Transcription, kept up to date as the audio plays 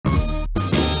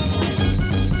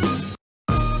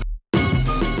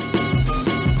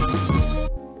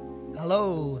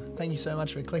thank you so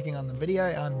much for clicking on the video.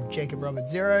 I'm Jacob Robert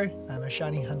Zero. I'm a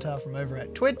shiny hunter from over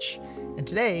at Twitch, and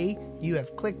today you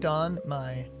have clicked on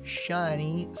my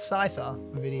shiny Scyther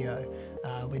video.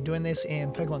 We're doing this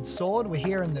in Pokemon Sword. We're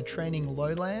here in the training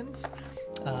lowlands,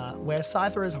 where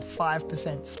Scyther is a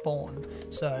 5% spawn.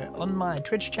 So on my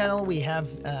Twitch channel, we have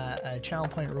a channel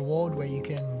point reward where you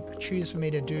can choose for me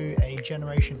to do a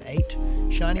Generation 8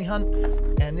 shiny hunt,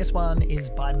 and this one is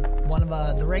by one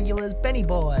of the regulars, Benny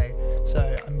Boy.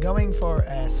 So I'm going for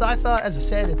a Scyther. As I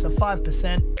said, it's a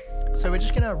 5%, so we're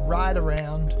just gonna ride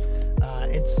around.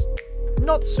 It's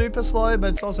not super slow,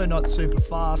 but it's also not super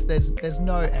fast. There's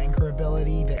no anchor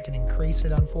ability that can increase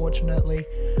it, unfortunately.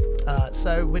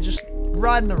 So we're just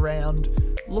riding around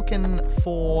looking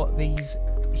for these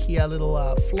here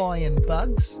little flying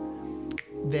bugs.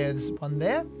 There's one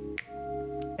there,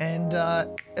 and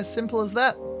as simple as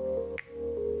that.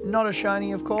 Not a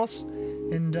shiny, of course,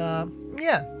 and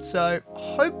yeah, so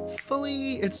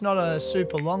hopefully it's not a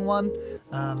super long one,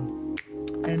 and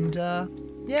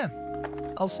yeah,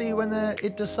 I'll see you when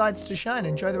it decides to shine.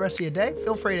 Enjoy the rest of your day.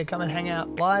 Feel free to come and hang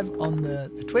out live on the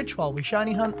Twitch while we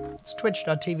shiny hunt. It's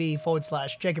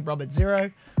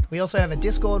twitch.tv/JacobRobert0. We also have a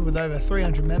Discord with over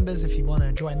 300 members if you want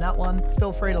to join that one.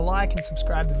 Feel free to like and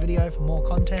subscribe the video for more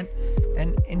content,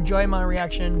 and enjoy my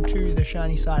reaction to the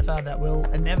shiny Scyther that will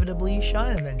inevitably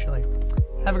shine eventually.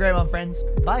 Have a great one, friends.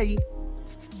 Bye.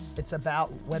 It's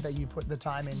about whether you put the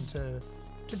time in to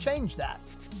change that.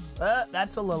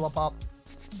 That's a Lillipup.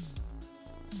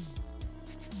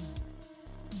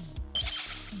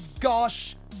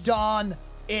 Gosh darn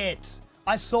it.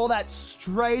 I saw that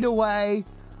straight away.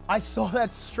 I was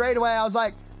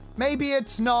like, maybe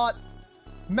it's not.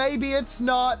 Maybe it's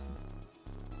not.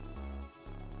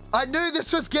 I knew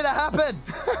this was gonna happen.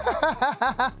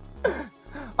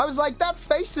 I was like, that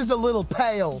face is a little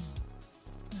pale.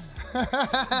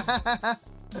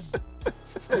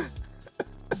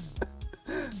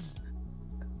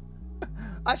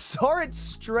 I saw it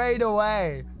straight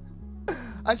away.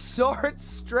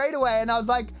 And I was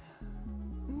like,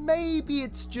 maybe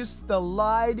it's just the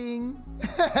lighting.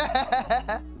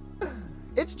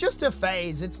 It's just a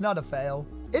phase. It's not a fail.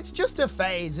 It's just a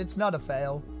phase. It's not a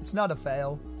fail. It's not a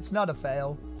fail. It's not a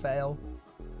fail. Fail.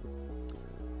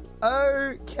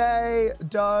 Okay.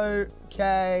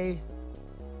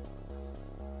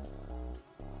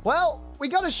 Well, we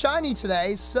got a shiny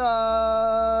today, so...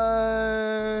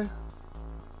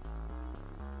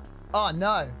 Oh,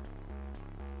 no.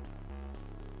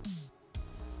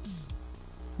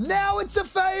 Now it's a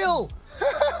fail!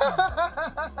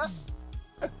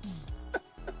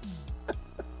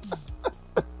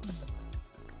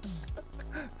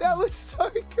 That was so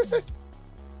good.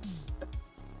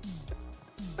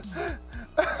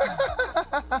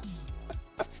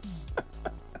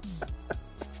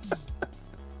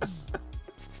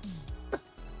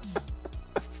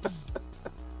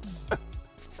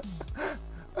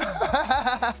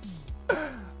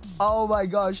 Oh my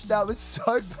gosh, that was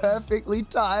so perfectly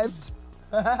timed.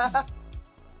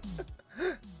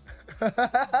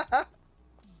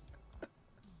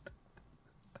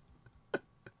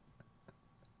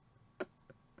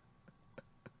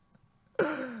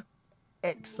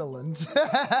 Excellent.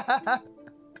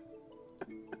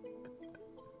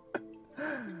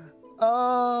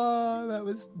 Oh, that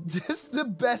was just the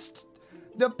best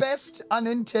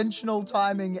unintentional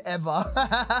timing ever.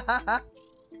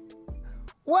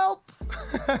 Welp.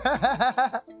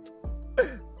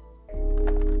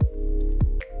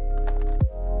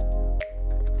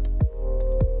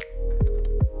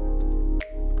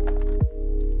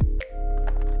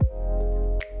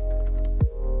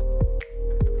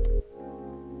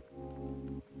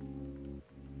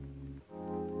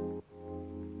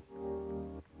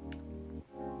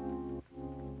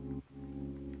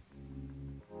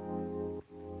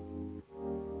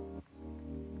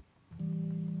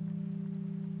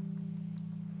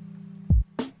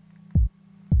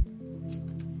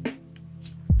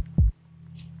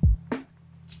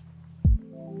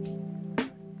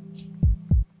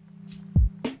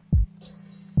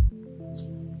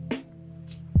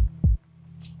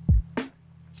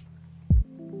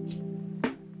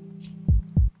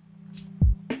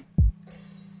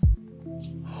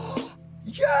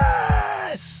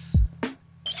 Yes!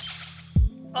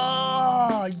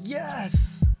 Oh,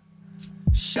 yes!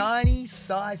 Shiny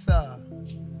Scyther.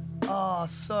 Oh,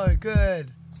 so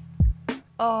good.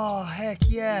 Oh, heck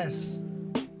yes.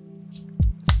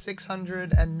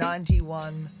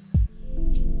 691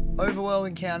 overworld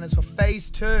encounters for Phase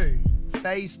 2.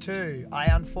 Phase 2. I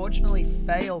unfortunately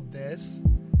failed this.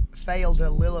 Failed a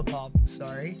Lillipup,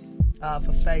 sorry.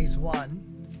 For Phase 1.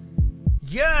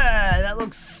 Yeah, that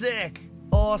looks sick.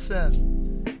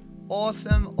 Awesome.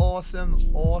 Awesome, awesome,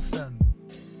 awesome.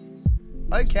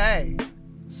 Okay,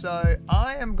 so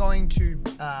I am going to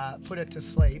put it to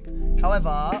sleep.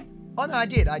 However, oh no, I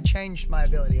did. I changed my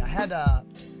ability. I had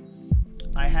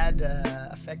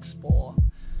Effect Spore,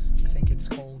 I think it's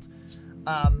called.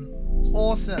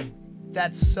 Awesome.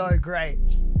 That's so great.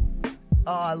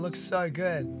 Oh, it looks so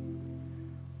good.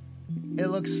 It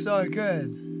looks so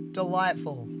good.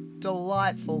 Delightful.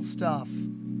 Delightful stuff.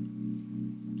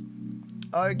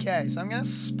 Okay, so I'm going to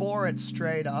spore it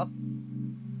straight up.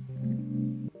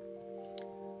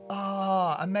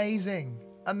 Oh, amazing.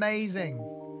 Amazing.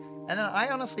 And then I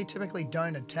honestly typically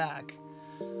don't attack.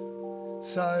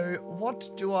 So what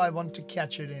do I want to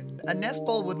catch it in? A nest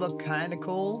ball would look kind of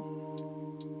cool.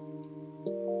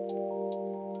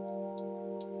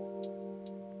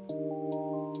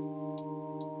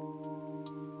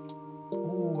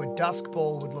 Ooh, a dusk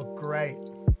ball would look great.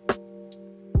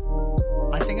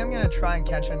 I think I'm going to try and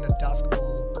catch it in a dusk ball.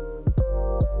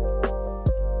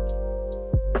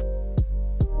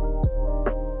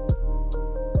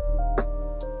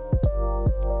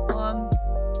 One,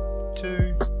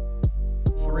 two,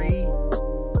 three.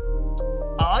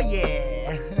 Oh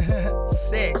yeah!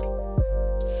 Sick.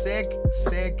 Sick,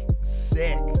 sick,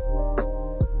 sick.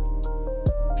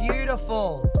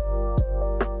 Beautiful.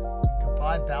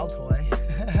 Goodbye, Baltoy.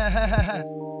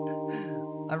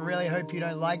 I really hope you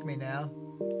don't like me now.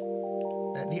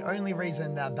 The only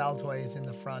reason that Baltoy is in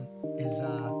the front is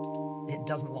it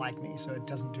doesn't like me, so it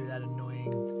doesn't do that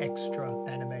annoying extra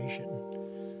animation.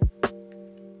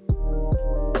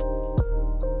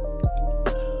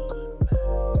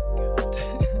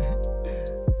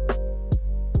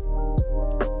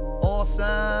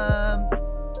 Awesome!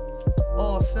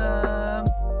 Awesome!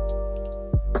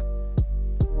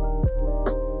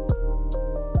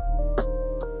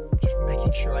 Just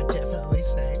making sure I definitely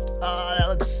saved. Oh, that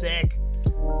looks sick.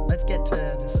 Let's get to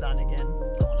the sun again.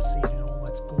 I want to see it in all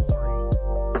its glory.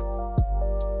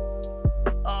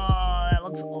 Oh, that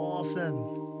looks awesome.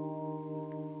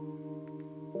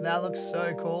 That looks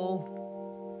so cool.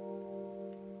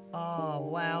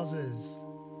 Oh, wowzers.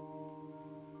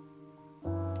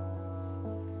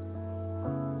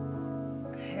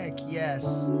 Heck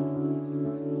yes.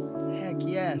 Heck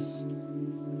yes.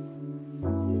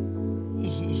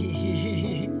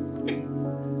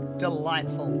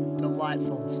 Delightful,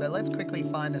 delightful. So let's quickly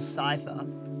find a Scyther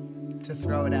to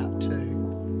throw it out to.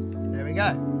 There we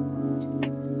go.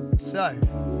 So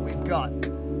we've got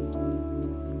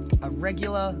a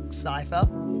regular Scyther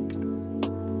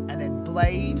and then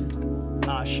Blade,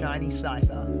 our shiny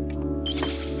Scyther.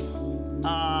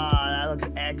 Ah, that looks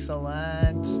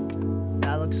excellent.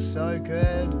 That looks so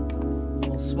good.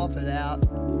 We'll swap it out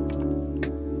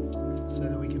so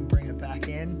that we can bring it back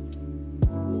in.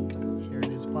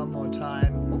 One more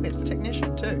time. Oh, it's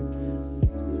Technician too.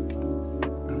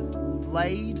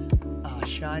 Blade,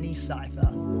 shiny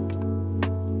Scyther.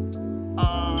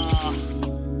 Ah,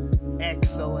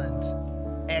 excellent.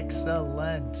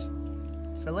 Excellent.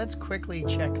 So let's quickly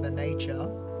check the nature.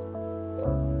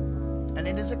 And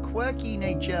it is a quirky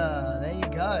nature. There you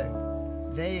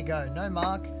go. There you go. No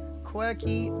mark.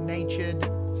 Quirky natured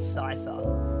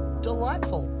Scyther.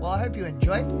 Delightful. Well, I hope you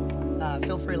enjoyed.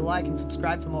 Feel free to like and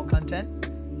subscribe for more content.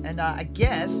 And I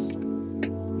guess you're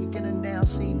going to now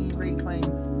see me reclaim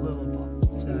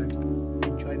Lillipup. So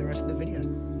enjoy the rest of the video.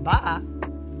 Bye!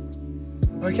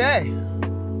 Okay.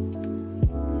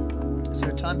 So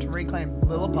time to reclaim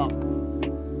Lillipup.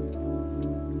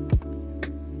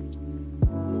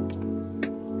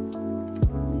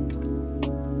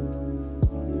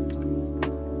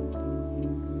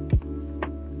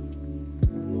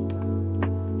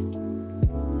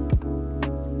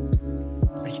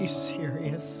 Are you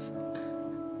serious?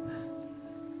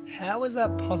 How is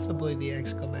that possibly the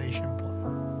exclamation point?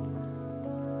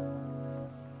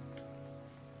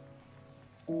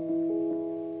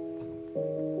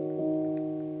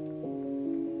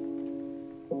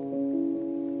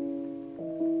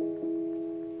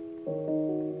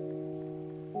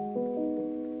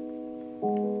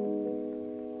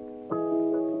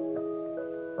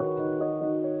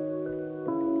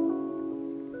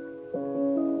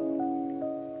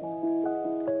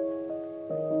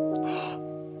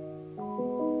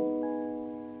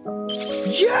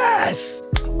 Yes!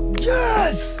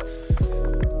 Yes!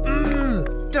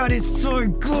 That is so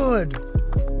good!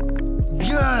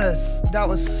 Yes! That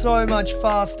was so much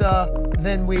faster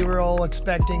than we were all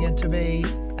expecting it to be.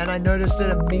 And I noticed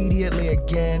it immediately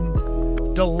again.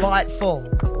 Delightful.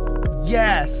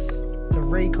 Yes! The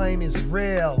reclaim is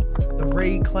real. The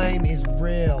reclaim is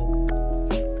real.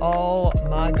 Oh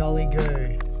my golly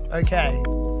goo. Okay.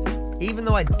 Even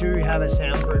though I do have a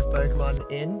soundproof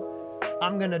Pokemon in,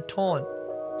 I'm gonna taunt.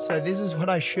 So this is what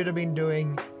I should have been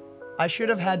doing. I should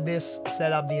have had this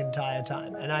set up the entire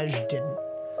time, and I just didn't.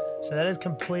 So that is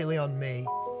completely on me.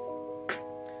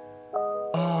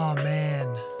 Oh man.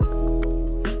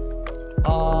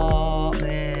 Oh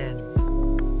man.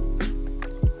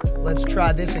 Let's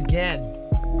try this again.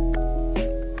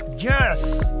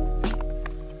 Yes!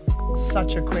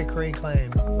 Such a quick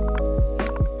reclaim.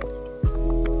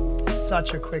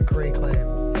 Such a quick reclaim.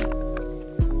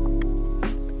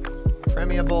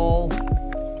 Premier Ball.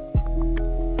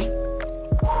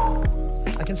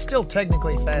 I can still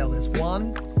technically fail this.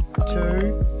 1,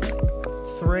 2,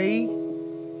 3.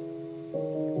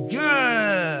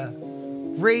 Yeah!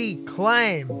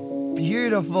 Reclaim.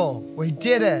 Beautiful. We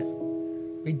did it.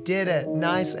 We did it.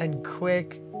 Nice and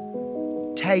quick.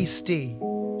 Tasty.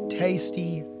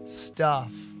 Tasty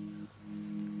stuff.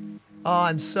 Oh,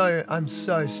 I'm so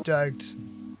stoked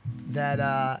that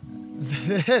that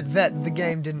the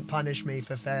game didn't punish me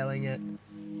for failing it.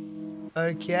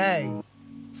 Okay.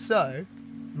 So,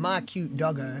 my cute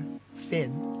doggo,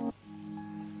 Finn,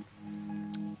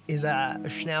 is a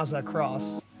Schnauzer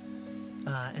cross.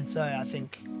 And so I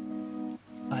think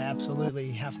I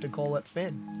absolutely have to call it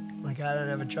Finn. Like, I don't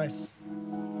have a choice.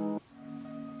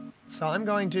 So I'm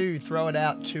going to throw it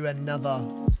out to another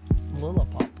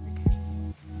Lillipup.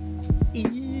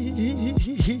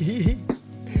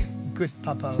 Good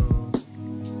puppo.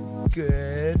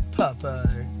 Good puppo.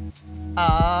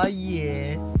 Ah,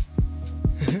 yeah.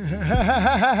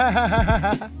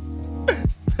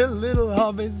 The little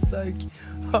hob is so cute.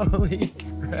 Holy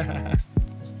crap.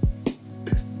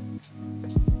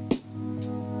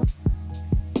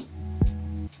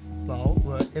 Well,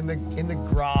 look, in the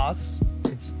grass,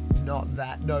 it's not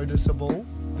that noticeable,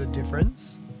 the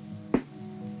difference.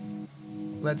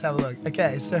 Let's have a look.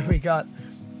 Okay, so we got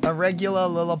a regular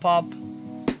Lillipup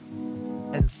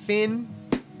and Finn,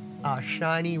 our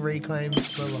shiny reclaimed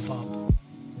Lillipup.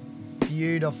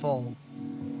 Beautiful.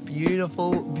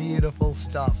 Beautiful, beautiful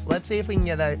stuff. Let's see if we can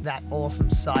get that awesome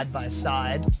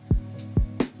side-by-side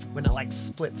when it like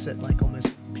splits it, like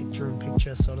almost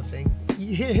picture-in-picture sort of thing.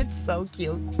 Yeah, it's so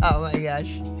cute. Oh my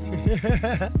gosh.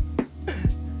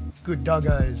 Good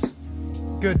doggos.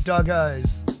 Good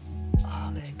doggos.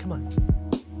 Oh man, come on.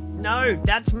 No,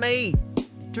 that's me.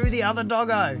 Do the other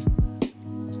doggo.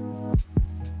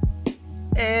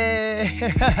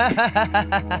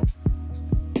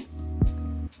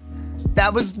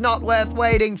 That was not worth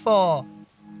waiting for.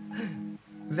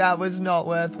 That was not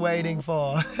worth waiting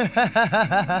for.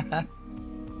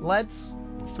 Let's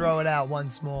throw it out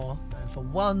once more. And for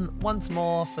once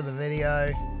more for the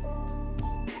video,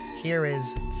 here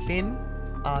is Finn,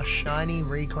 our shiny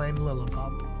reclaimed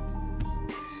Lillipup.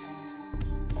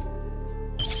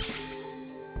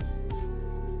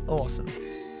 Awesome.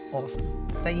 Awesome.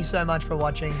 Thank you so much for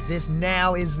watching. This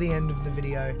now is the end of the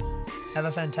video. Have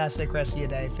a fantastic rest of your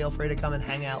day. Feel free to come and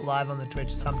hang out live on the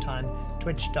Twitch sometime.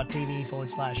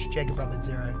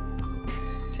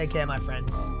 Twitch.tv/JacobRobert0. Take care, my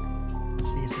friends.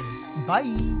 See you soon.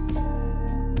 Bye.